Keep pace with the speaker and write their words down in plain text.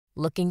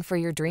Looking for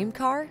your dream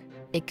car?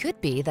 It could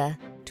be the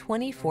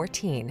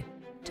 2014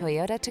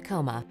 Toyota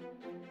Tacoma.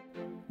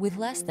 With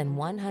less than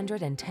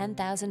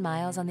 110,000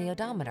 miles on the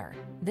odometer,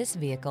 this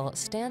vehicle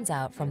stands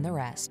out from the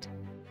rest.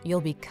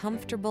 You'll be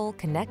comfortable,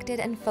 connected,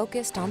 and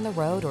focused on the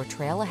road or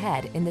trail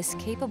ahead in this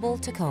capable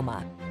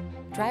Tacoma.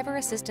 Driver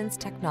assistance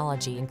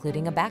technology,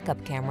 including a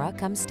backup camera,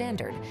 comes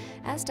standard,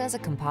 as does a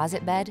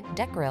composite bed,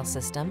 deck rail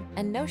system,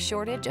 and no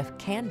shortage of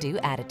can-do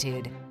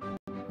attitude.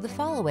 The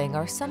following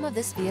are some of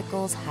this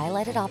vehicle's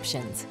highlighted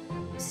options: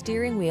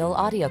 steering wheel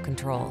audio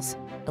controls,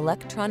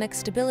 electronic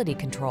stability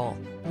control,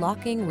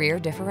 locking rear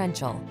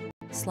differential,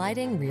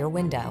 sliding rear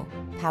window,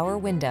 power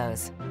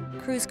windows,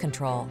 cruise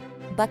control,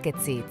 bucket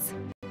seats,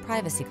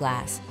 privacy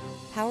glass,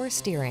 power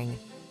steering.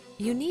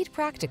 You need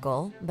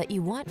practical, but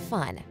you want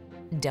fun.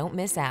 Don't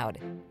miss out.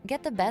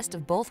 Get the best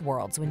of both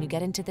worlds when you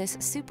get into this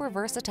super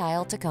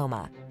versatile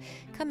Tacoma.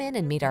 Come in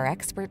and meet our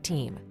expert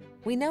team.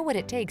 We know what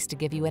it takes to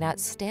give you an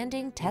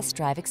outstanding test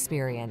drive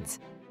experience.